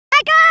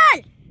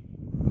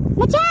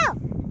Michelle!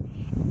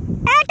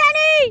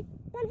 Anthony!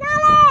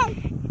 Gonzalez!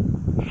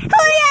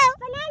 Julio!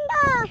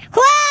 Fernando!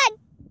 Juan!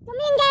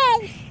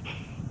 Dominguez!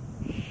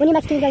 When you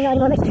Mexican, you don't know any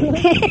more Mexican.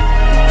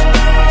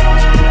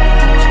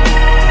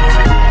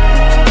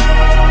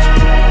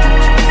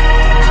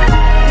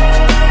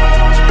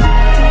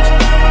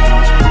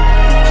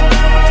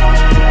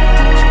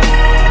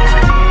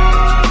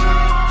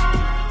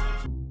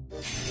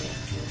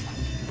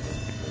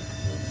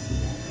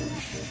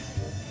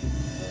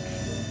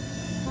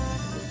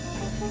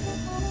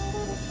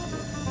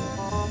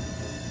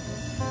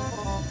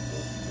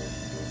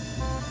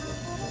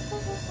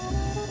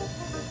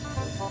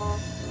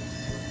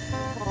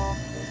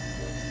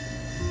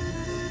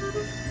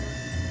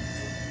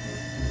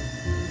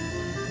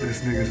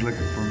 This nigga's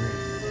looking for me.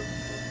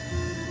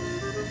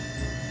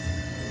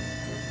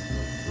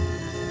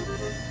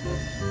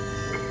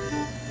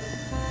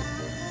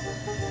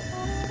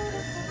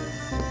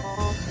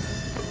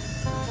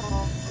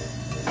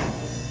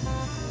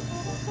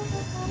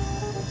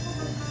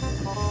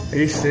 Are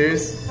you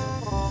serious? I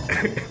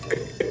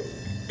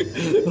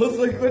was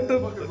like, what the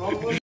fuck?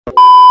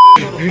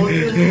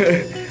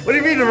 What do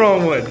you mean the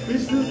wrong one?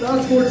 Bitch,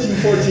 that's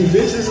 1414, bitch.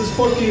 This is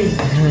fucking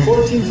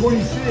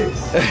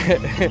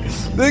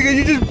 1426. Nigga,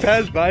 you just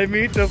passed by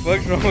me? What the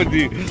fuck's wrong with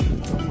you?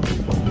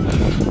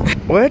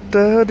 What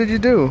the hell did you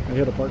do? I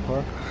hit a parked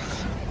car.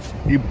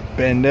 You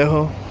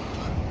pendejo.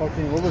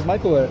 Fucking, where was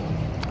Michael at?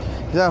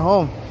 He's at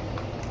home.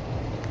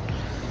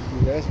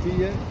 You got SP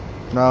yet?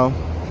 No.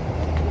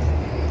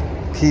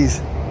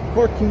 Keys.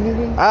 Parking,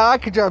 nigga. I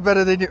could drive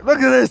better than you. Look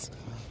at this.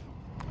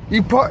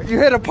 You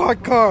hit a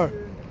parked car.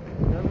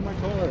 Driving my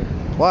car.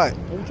 Why?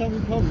 Every time you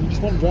come, you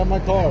just want to drive my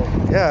car.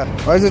 Yeah.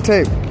 Why is it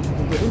tape?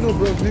 The window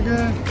broke,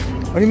 nigga.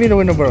 What do you mean the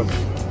window broke?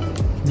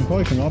 You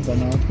probably can off by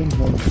now. It's been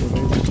more than 4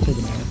 days. I'm just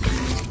taking it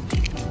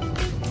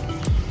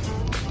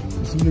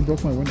out. Somebody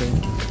broke my window.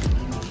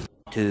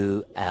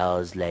 2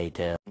 hours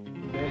later. I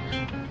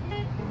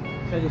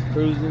just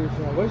cruising.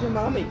 Where's your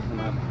mommy?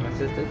 My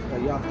sister.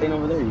 Y'all staying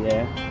over there?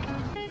 Yeah.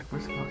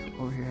 Where's the house?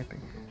 Over here, I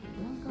think.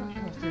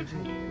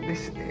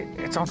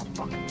 It's on the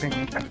fucking thing.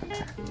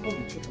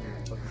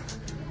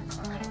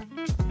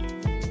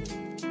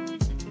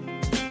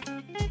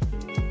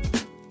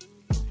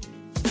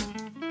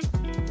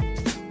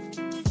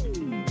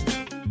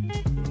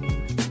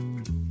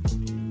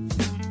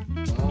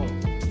 Oh.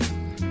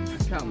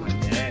 That's how my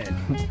dad.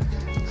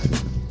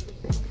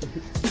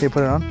 Can you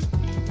put it on?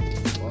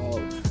 Whoa.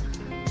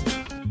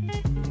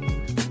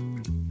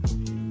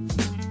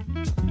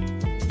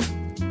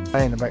 I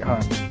ain't in the back,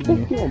 huh?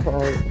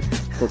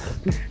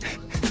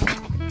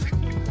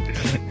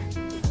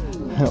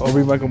 Or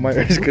be Michael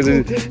Myers because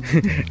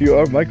you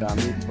are Michael. Got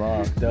me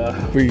fucked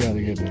up. We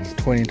gotta get this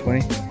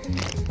 2020.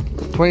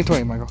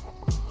 2020, Michael.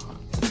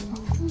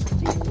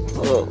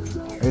 Oh.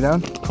 Are you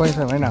down?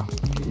 2020 right now.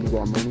 You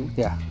got money?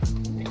 Yeah.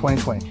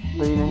 2020.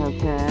 But you don't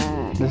have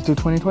cash. Let's do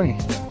 2020.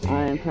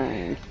 I ain't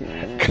paying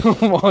cash.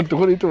 Come on,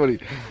 2020.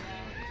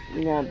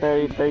 You got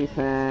 33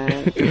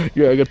 cents.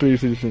 Yeah, I got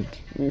 36 cents.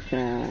 You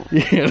sure?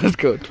 Yeah, let's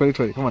go.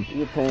 2020. Come on.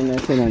 You're paying that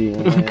shit on your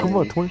Come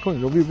on,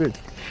 2020. Don't be a bitch.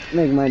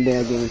 Make my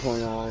dad give me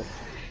 $20.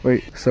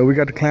 Wait, so we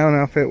got the clown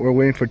outfit. We're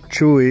waiting for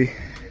Chewy.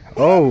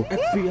 Oh.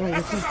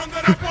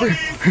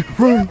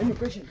 Run.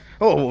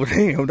 Oh,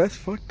 damn. That's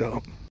fucked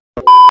up.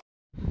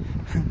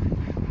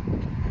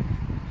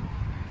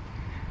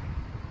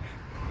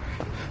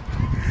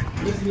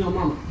 Listen to your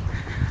mama.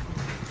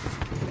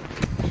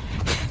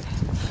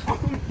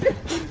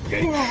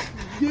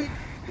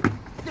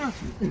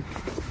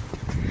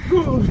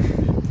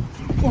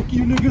 Fuck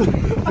you, nigga.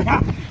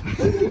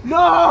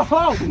 No!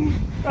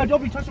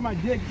 Don't be touching my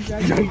dick.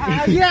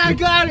 Yeah, I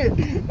got it.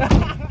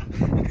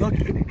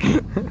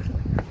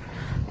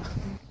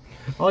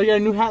 Oh, you got a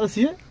new hat? Let's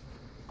see it.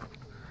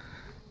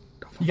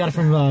 You got it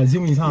from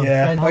Zoomies, huh?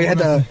 Yeah. Oh, you had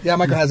the. Yeah,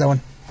 Michael has that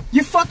one.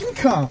 You fucking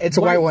cunt. It's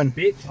a white one.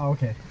 Bitch. Oh,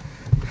 okay.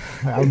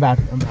 Right, I'm about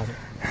it.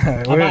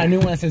 I got a new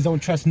one that says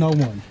 "Don't trust no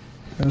one."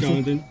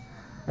 Jonathan.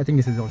 I think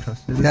this is "Don't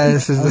trust." Yeah,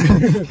 this is.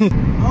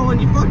 Oh,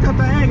 and you fucked up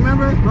the egg,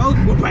 remember, bro?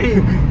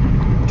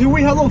 Bam. Dude,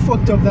 we hella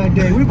fucked up that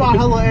day. We bought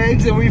hella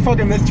eggs and we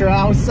fucking missed your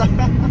house.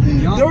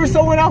 There was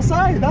someone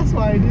outside. That's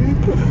why, dude.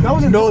 That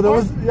was No, there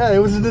was. Yeah, it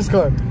was in this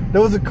car.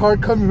 There was a car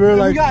coming. We were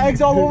like. We got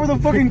eggs all over the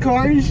fucking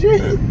car and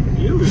shit.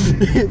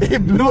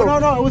 It blew No,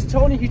 up. it was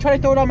Tony. He tried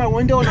to throw it out my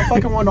window and I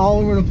fucking went all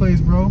over the place,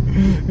 bro.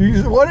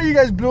 One of you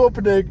guys blew up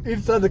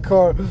inside the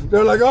car.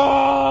 They're like,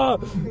 oh,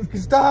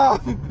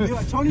 stop.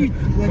 Yeah, Tony,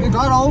 like, it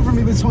got all over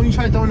me, but Tony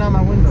tried throwing it out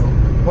my window.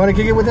 Want to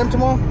kick it with them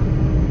tomorrow?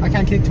 I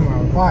can't kick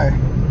tomorrow. Why?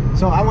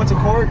 So I went to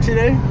court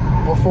today.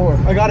 What for?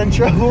 I got in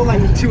trouble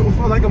like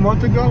a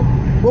month ago.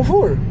 What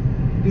for?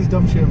 This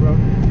dumb shit, bro.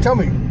 Tell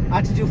me. I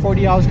had to do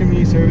 40 hours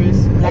community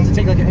service. And I had to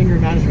take like an anger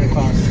management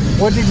class.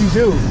 What did you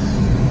do?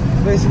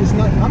 But it's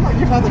not. I'm not.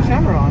 You have the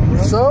camera on,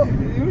 bro. So?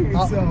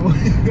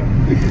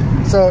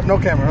 So no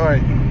camera. All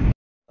right.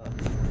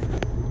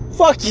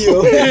 Fuck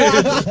you.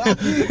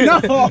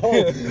 No.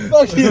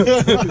 Fuck you.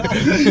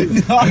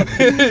 No. I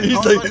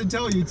was about to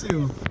tell you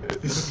too.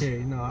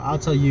 Okay, no, I'll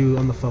tell you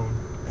on the phone.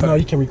 No,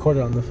 you can record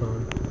it on the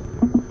phone.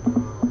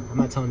 I'm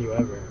not telling you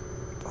ever.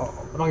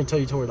 I'm not gonna tell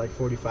you till we're like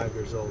 45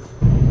 years old.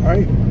 All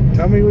right,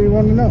 tell me what you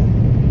want to know.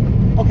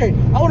 Okay,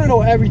 I want to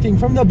know everything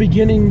from the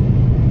beginning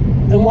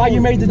and why you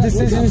made the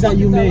decisions that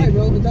you made.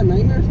 Is that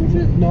Nightmare or some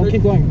shit? No,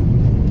 keep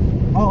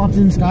going. Oh, up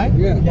in the sky?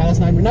 Yeah. Yeah, that's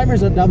Nightmare.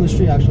 Nightmare's down the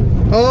street, actually.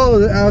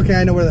 Oh, okay,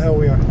 I know where the hell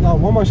we are. No,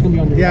 Walmart's gonna be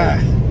under. Yeah.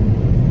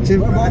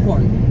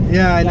 Ballpark.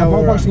 Yeah, I know.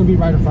 Walmart's gonna be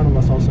right in front of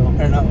us, also.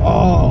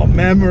 Oh,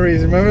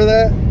 memories! Remember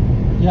that?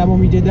 Yeah, when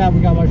we did that,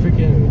 we got my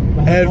freaking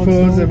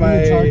Headphones and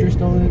my charger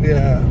stolen.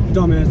 Yeah.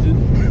 Dumbass, dude.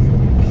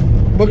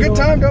 But good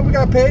time, though. We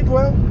got paid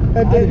well.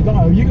 That day.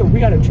 We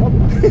got in trouble.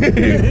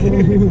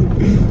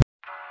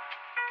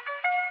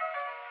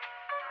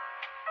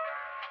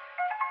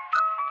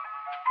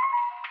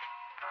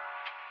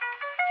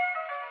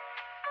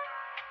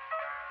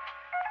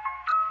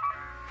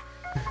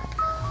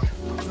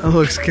 Oh,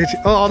 looks sketchy.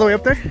 Oh, all the way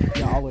up there?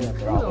 Yeah, all the way up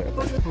there. All the way up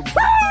there.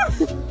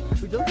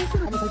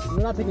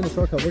 We're not taking the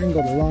shortcut. We're gonna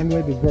go the long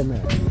way because we're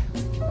mad.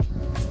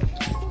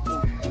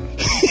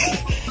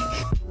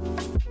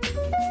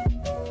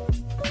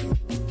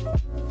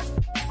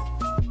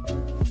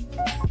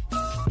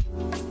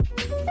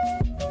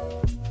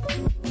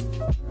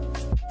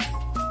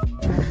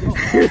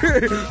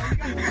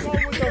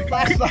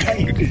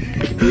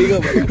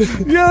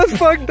 Yeah, that's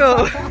fucked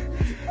up.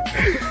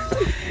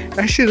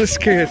 That shit is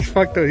scary as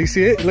fuck though. You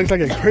see it? It looks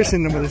like a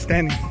person with a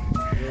standing.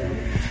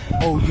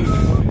 Oh,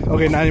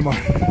 okay, not anymore.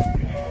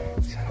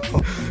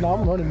 No,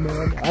 I'm running,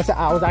 man.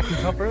 I was acting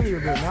tough earlier,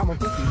 but now I'm a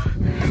pussy.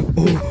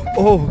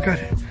 Oh, God.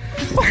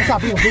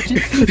 Stop being a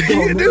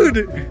bitch. Dude,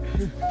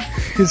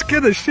 you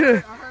scared the shit. I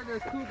heard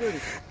there's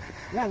cougars.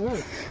 Yeah,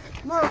 really.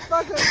 No,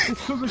 fuck it.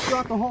 It's cougars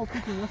throughout the whole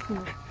freaking western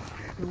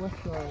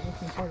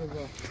part of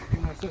the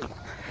United States.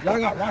 Y'all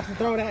got rocks to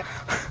throw at?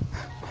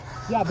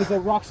 Yeah, but the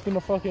rock's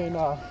gonna fucking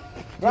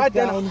Right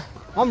down. then,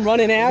 I'm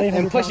running out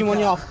and pushing one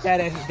of y'all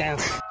fat asses down.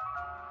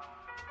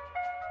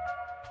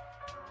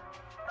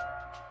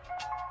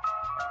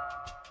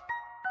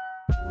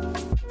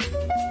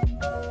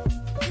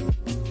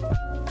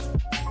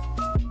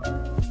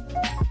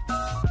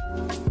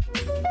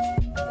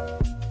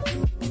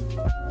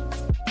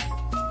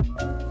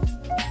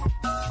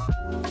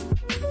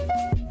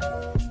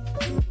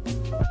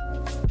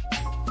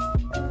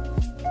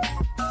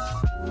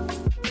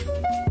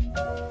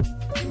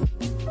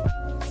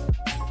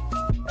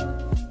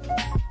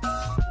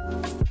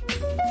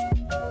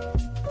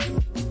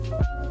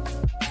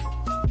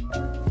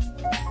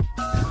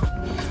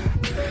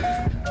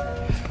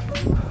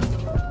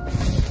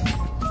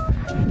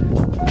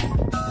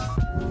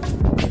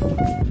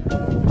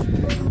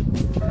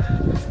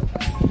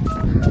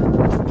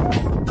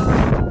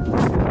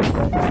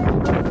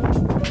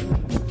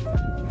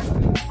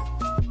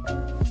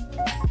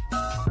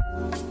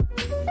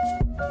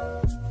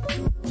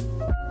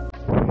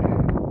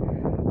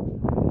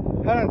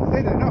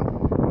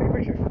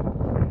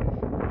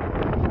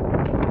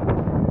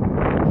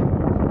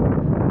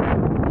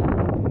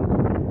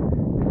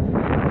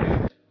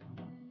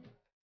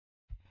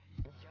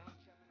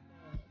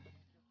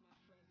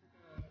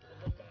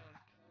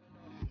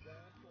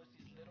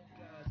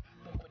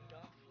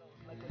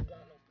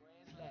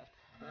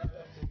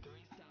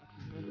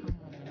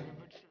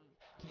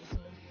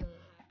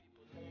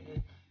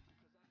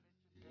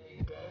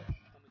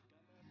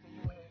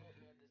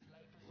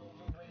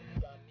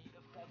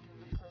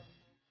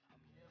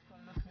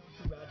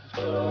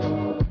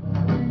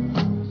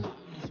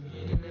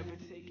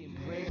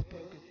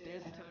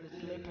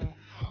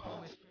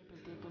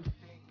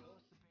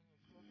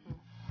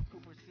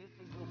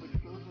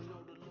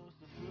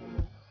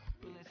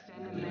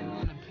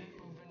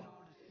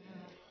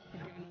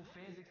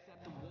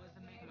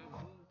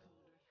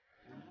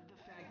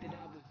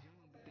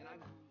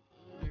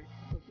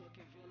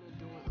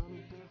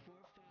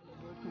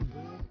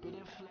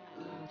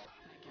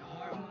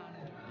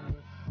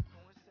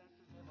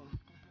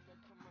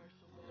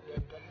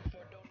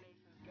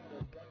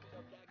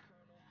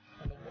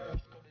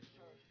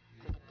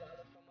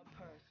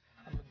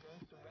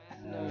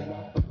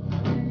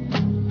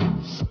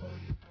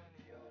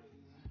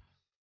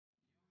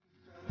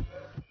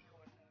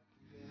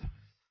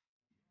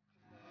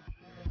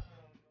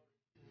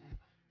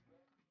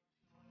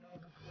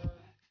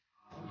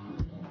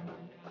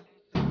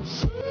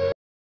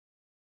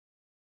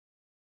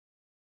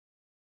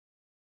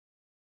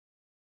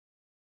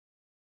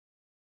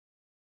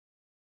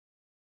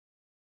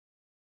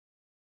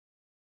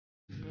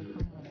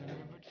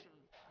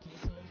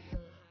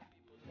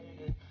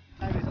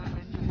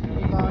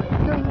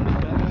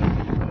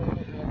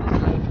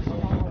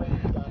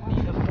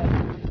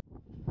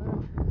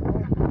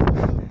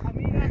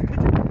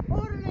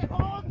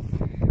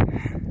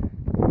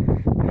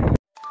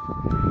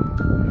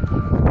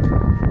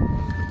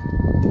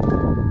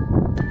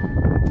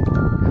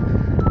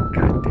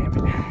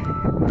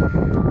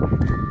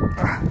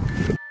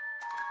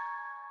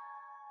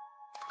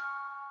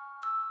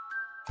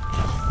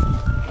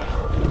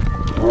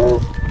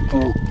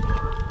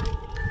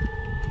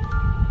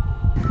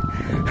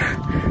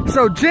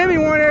 So Jimmy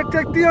wanted to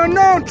take the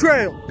unknown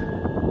trail.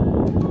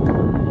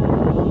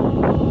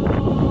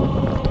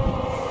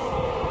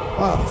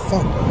 Oh,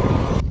 fuck.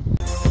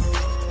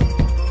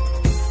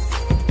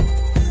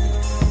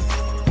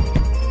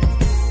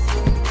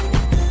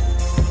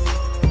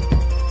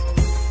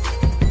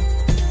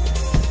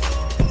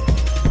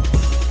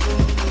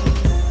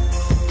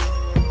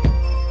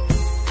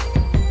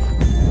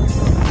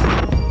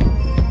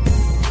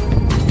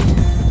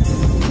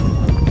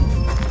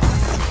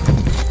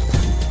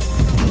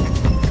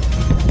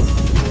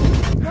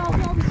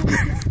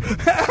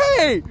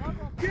 Hey!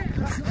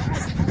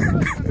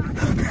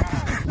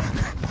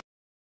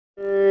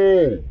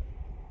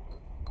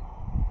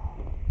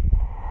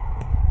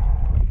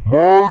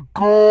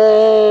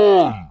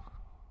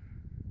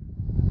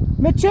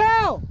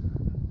 Michelle!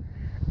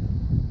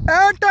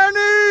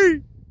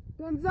 Anthony!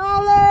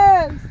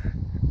 Gonzalez!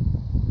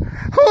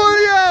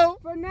 Julio!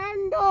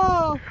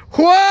 Fernando!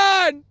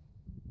 Juan!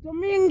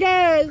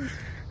 Dominguez!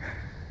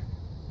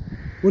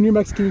 When you're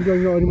Mexican, you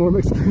don't know any more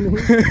Mexican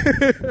names.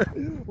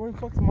 Where the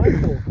fuck's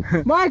Michael?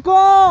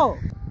 Michael!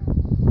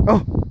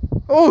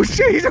 Oh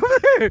shit, he's over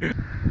there!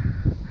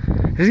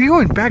 Is he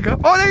going back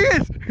up? Oh, there he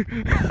is!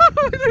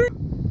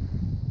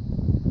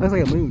 That's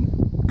like a moon.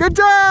 Good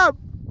job!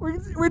 We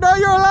know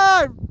you're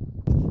alive!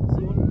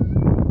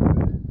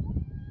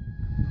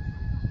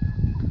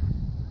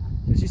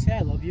 Did she say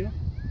I love you?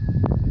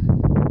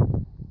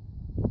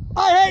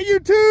 I hate you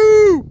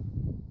too!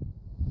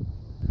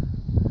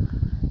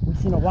 We've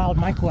seen a wild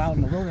Michael out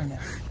in the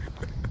wilderness.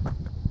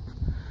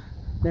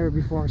 Never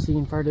before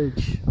seen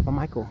footage of a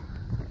Michael.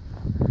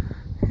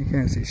 You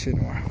can't see shit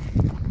no more.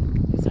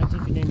 His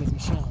scientific name is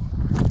Michelle.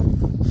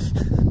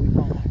 We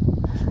call him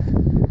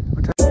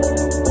Michael.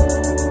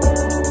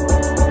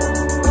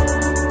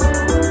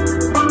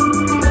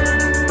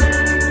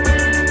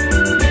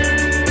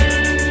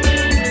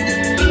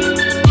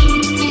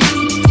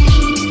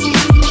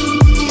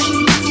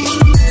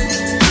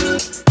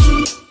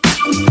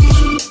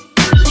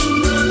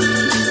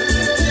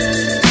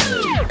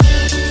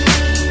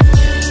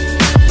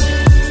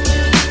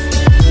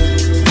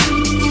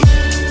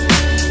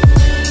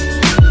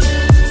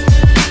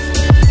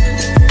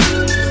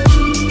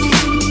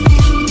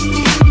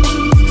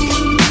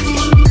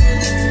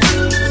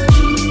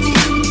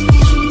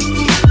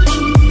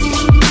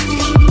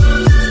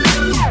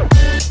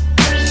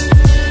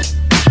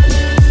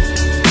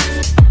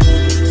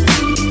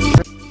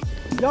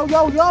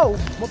 Yo,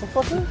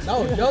 motherfucker. No,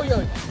 yo.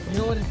 You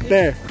know what it is?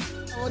 There.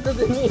 What does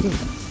it mean?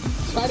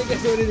 Try to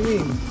guess what it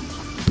means.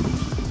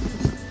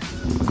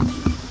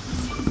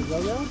 Yo?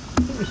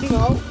 You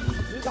know,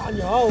 you're on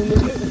your own,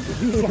 nigga.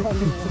 You're on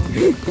your own.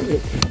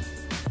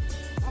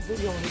 I'll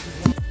video on this.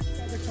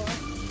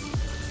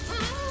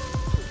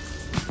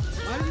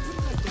 Why did you put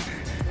it like that?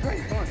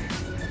 Right, fine.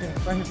 Okay,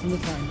 right here from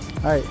this line.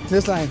 Alright,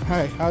 this line.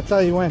 Alright, I'll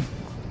tell you when.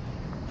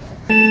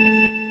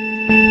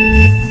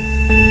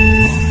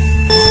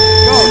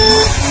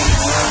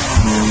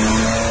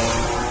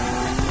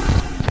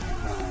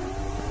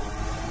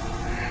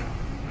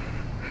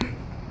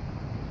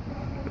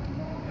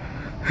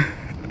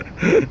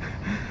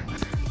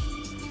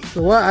 So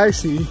what I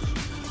see,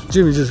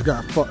 Jimmy just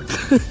got fucked.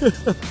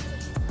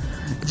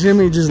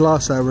 Jimmy just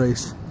lost that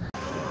race.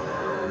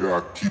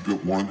 Yeah, keep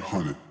it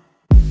 100.